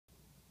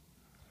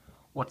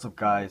What's up,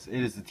 guys?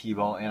 It is the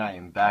T-Ball and I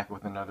am back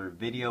with another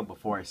video.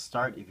 Before I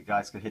start, if you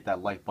guys could hit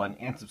that like button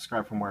and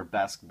subscribe for more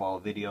basketball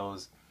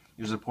videos.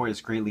 Your support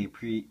is greatly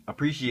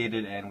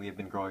appreciated, and we have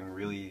been growing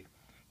really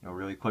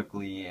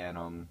quickly,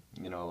 and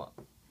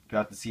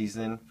throughout the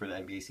season for the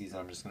NBA season.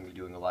 I'm just going to be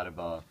doing a lot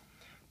of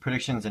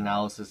predictions,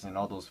 analysis, and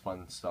all those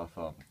fun stuff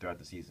throughout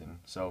the season.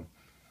 So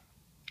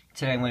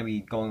today I'm going to be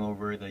going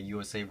over the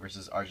USA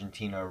versus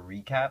Argentina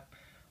recap.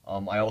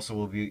 I also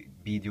will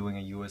be doing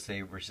a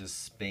USA versus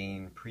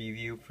Spain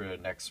preview for the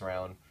next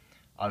round.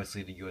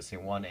 Obviously, the USA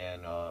won,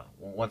 and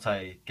once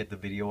I get the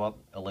video up,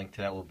 a link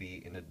to that will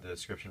be in the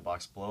description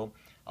box below.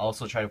 I'll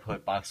also try to put the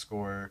box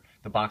score,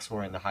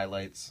 and the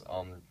highlights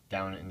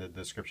down in the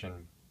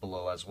description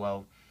below as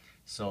well.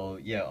 So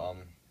yeah,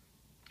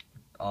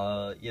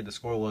 the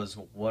score was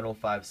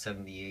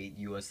 105-78.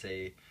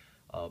 USA,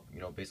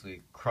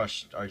 basically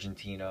crushed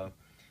Argentina.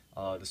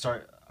 I'm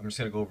just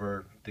gonna go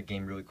over the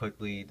game really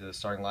quickly. The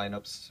starting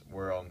lineups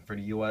were for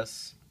the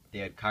U.S. They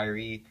had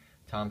Kyrie,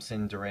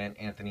 Thompson, Durant,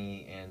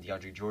 Anthony, and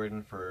DeAndre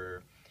Jordan.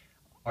 For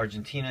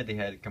Argentina, they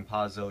had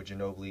Campazzo,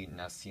 Ginobili,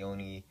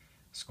 Nacioni,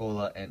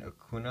 Scola, and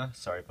Acuna.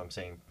 Sorry if I'm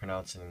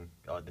pronouncing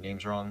the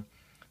names wrong.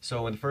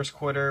 So in the first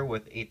quarter,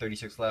 with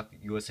 8:36 left,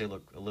 USA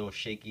looked a little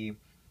shaky.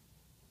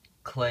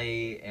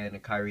 Clay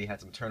and Kyrie had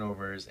some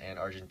turnovers, and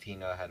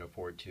Argentina had a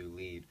 4-2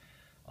 lead.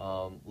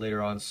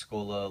 Later on,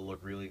 Scola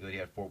looked really good. He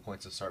had 4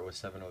 points to start with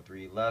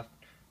 7:03 left.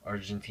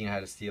 Argentina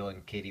had a steal,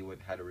 and Katie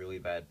had a really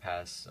bad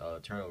pass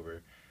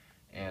turnover.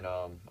 And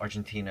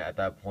Argentina at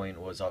that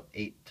point was up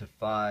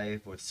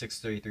 8-5 with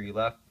 6:33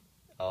 left.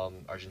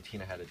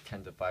 Argentina had a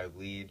 10-5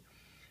 lead.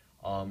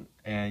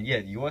 And yeah,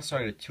 the U.S.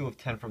 started 2 of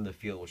 10 from the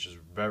field, which is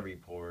very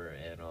poor.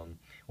 And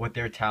with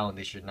their talent,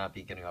 they should not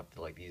be getting up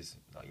to like these,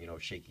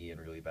 shaky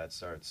and really bad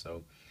starts.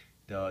 So,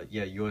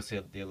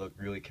 USA, they look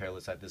really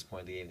careless at this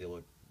point in the game. They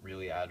look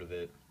really out of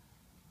it.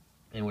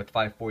 And with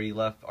 5:40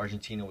 left,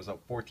 Argentina was up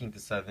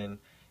 14-7,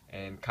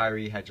 and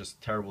Kyrie had just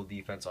terrible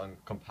defense on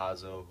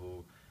Campazzo,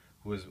 who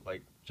was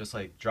just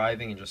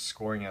driving and just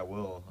scoring at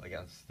will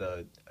against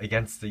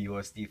the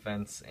U.S.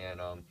 defense. And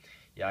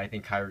I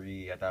think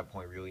Kyrie at that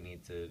point really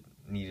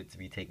needed to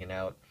be taken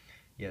out.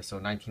 Yeah, so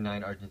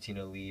 19-9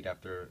 Argentina lead.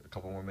 After a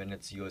couple more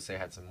minutes, USA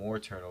had some more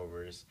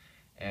turnovers,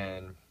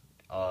 and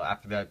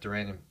after that,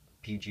 Durant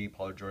and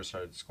Paul George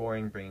started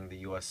scoring, bringing the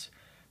U.S.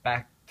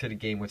 back to the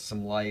game with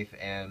some life,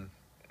 and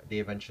they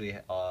eventually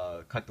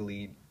cut the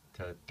lead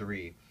to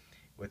 3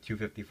 with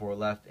 2:54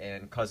 left.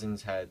 And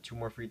Cousins had 2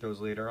 more free throws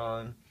later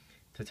on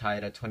to tie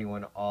it at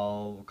 21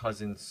 all.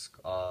 Cousins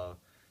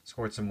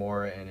scored some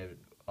more, and it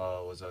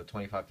was a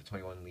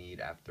 25-21 lead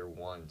after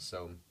 1.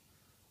 So,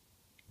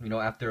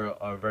 after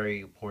a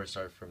very poor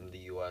start from the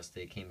U.S.,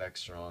 they came back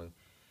strong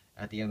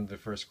at the end of the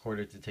first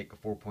quarter to take a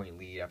 4-point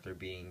lead after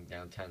being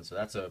down 10. So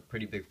that's a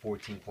pretty big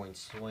 14-point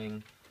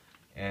swing.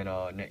 And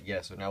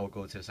so now we'll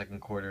go to the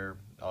second quarter.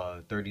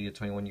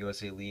 30-21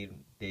 USA lead.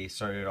 They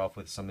started off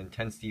with some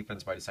intense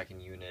defense by the second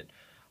unit.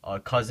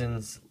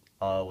 Cousins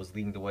was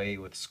leading the way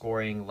with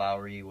scoring.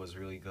 Lowry was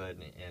really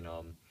good,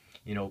 and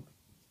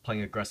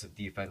playing aggressive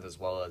defense, as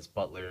well as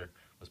Butler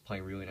was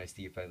playing really nice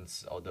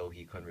defense, although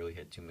he couldn't really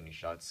hit too many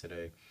shots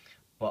today.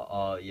 But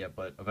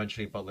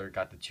eventually Butler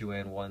got the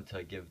 2-and-1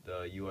 to give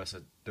the U.S.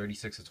 a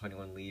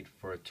 36-21 lead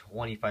for a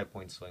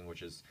 25-point swing,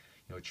 which is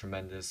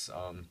tremendous.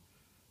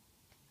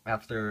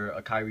 After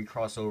a Kyrie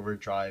crossover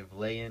drive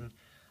lay-in,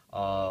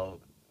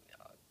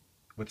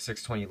 with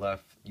 6:20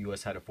 left,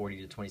 U.S. had a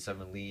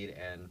 40-27 lead,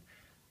 and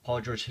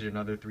Paul George hit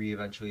another 3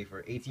 eventually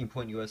for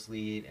 18-point U.S.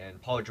 lead.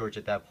 And Paul George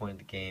at that point in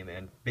the game,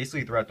 and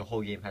basically throughout the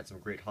whole game, had some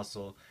great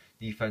hustle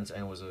defense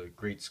and was a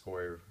great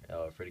scorer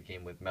for the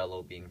game, with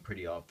Melo being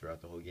pretty off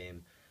throughout the whole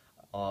game.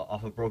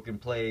 Off a broken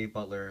play,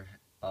 Butler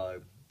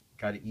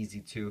got an easy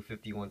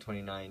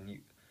 51-29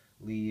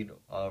 lead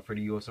for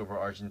the U.S. over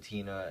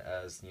Argentina,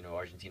 as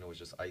Argentina was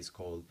just ice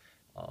cold.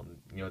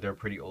 They're a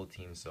pretty old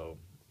team, so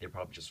they're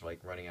probably just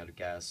running out of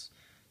gas.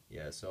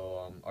 Yeah,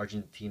 so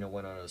Argentina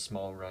went on a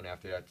small run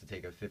after that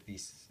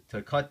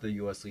to cut the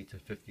U.S. lead to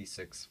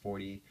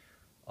 56-40,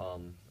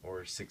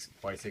 or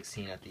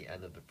 6-16 at the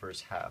end of the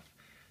first half.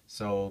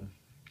 So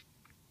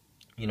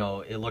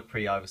it looked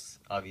pretty obvious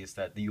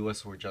that the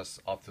U.S. were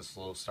just off to a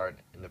slow start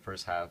in the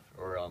first half,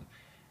 or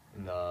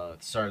in the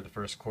start of the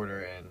first quarter,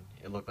 and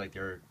it looked like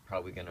they're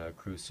probably gonna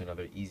cruise to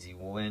another easy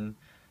win.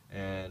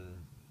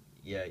 And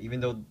yeah,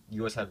 even though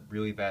U.S. had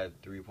really bad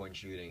 3-point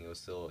shooting, it was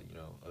still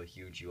a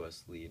huge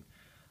U.S. lead.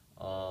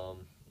 Let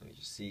me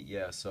just see.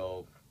 Yeah,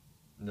 so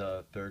in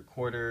the third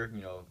quarter,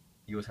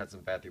 U.S. had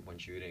some bad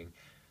 3-point shooting,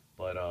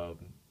 but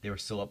they were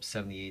still up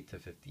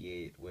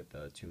 78-58 with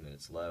 2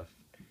 minutes left.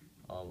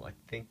 I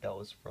think that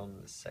was from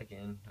the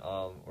second,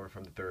 or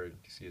from the third,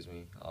 excuse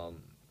me.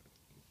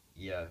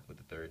 With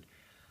the third.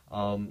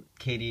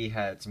 KD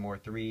had some more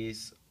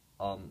threes.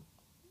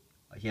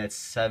 He had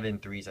 7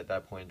 threes at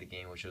that point in the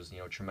game, which was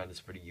tremendous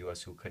for the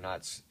U.S., who could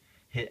not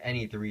hit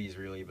any threes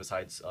really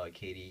besides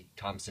KD.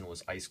 Thompson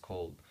was ice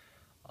cold.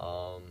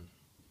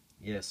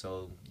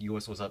 So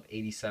U.S. was up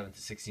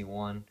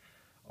 87-61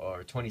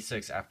 or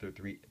 26 after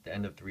three, the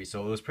end of three.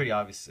 So it was pretty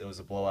obvious it was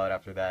a blowout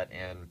after that,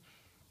 and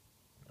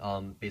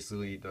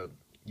basically the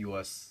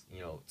U.S.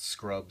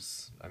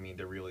 Scrubs. I mean,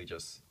 they're really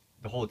just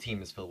the whole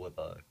team is filled with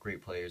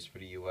great players for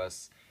the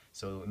U.S.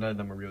 So none of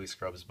them are really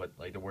scrubs, but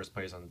like the worst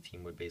players on the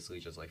team would basically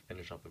just like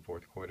finish off the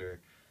fourth quarter.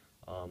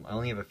 I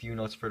only have a few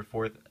notes for the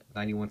fourth.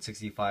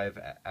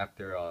 91-65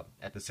 after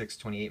at the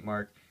 6:28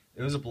 mark.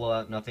 It was a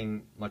blowout.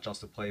 Nothing much else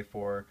to play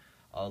for.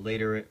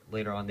 Later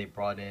on, they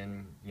brought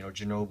in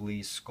Ginobili,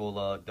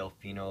 Scola,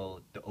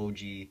 Delfino, the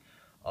OG,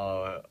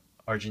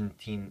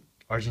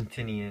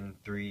 Argentinian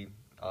three,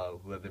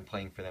 who have been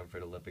playing for them for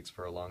the Olympics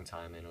for a long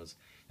time, and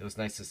it was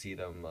nice to see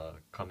them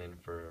come in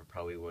for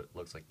probably what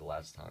looks like the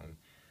last time.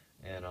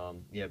 And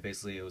yeah,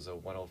 basically it was a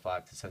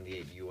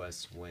 105-78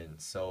 U.S. win.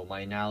 So my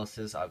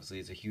analysis, obviously,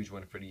 is a huge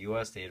win for the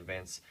U.S. They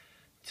advanced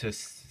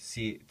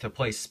to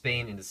play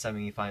Spain in the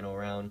semifinal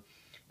round,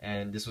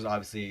 and this was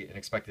obviously an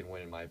expected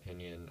win in my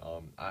opinion.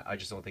 I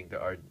just don't think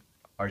that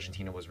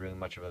Argentina was really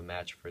much of a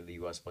match for the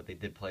U.S., but they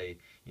did play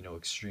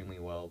extremely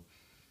well.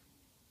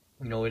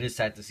 It is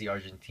sad to see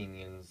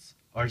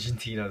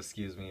Argentina,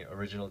 excuse me,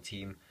 original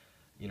team,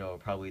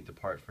 probably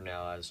depart for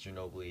now, as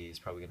Ginobili is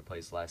probably going to play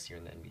his last year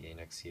in the NBA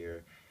next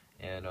year.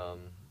 And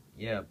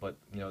yeah, but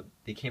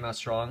they came out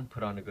strong,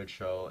 put on a good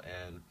show,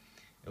 and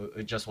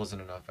it just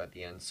wasn't enough at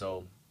the end.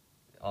 So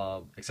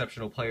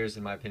exceptional players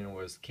in my opinion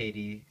was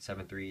KD,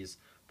 7 threes,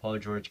 Paul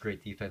George,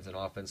 great defense and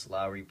offense.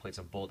 Lowry played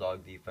some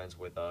bulldog defense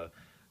with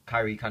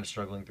Kyrie kind of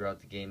struggling throughout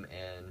the game,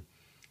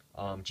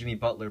 and Jimmy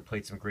Butler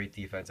played some great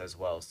defense as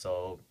well.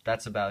 So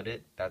that's about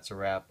it. That's a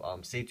wrap.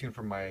 Stay tuned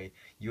for my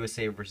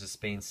USA versus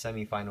Spain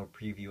semifinal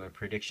preview and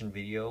prediction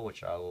video,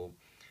 which I will,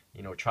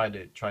 try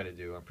to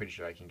do. I'm pretty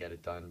sure I can get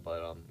it done.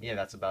 But yeah,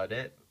 that's about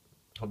it.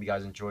 Hope you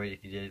guys enjoyed.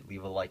 If you did,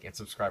 leave a like and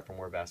subscribe for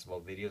more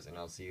basketball videos, and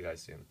I'll see you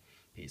guys soon.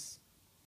 Peace.